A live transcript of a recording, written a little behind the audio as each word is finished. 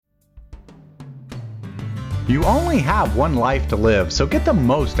You only have one life to live, so get the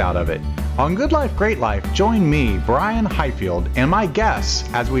most out of it. On Good Life, Great Life, join me, Brian Highfield, and my guests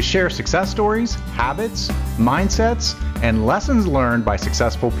as we share success stories, habits, mindsets, and lessons learned by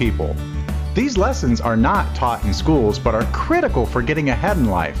successful people. These lessons are not taught in schools, but are critical for getting ahead in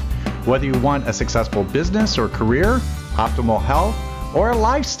life. Whether you want a successful business or career, optimal health, or a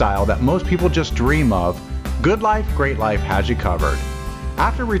lifestyle that most people just dream of, Good Life, Great Life has you covered.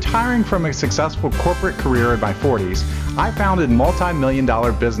 After retiring from a successful corporate career in my 40s, I founded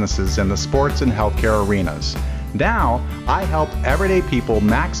multi-million-dollar businesses in the sports and healthcare arenas. Now, I help everyday people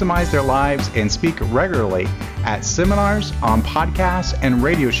maximize their lives and speak regularly at seminars, on podcasts, and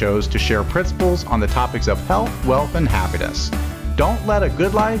radio shows to share principles on the topics of health, wealth, and happiness. Don't let a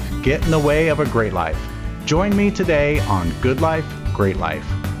good life get in the way of a great life. Join me today on Good Life, Great Life.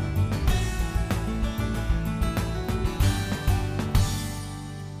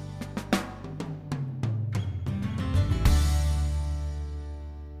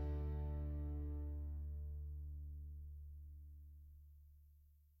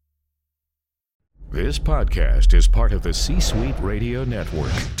 This podcast is part of the C-Suite Radio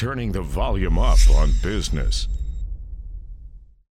Network, turning the volume up on business.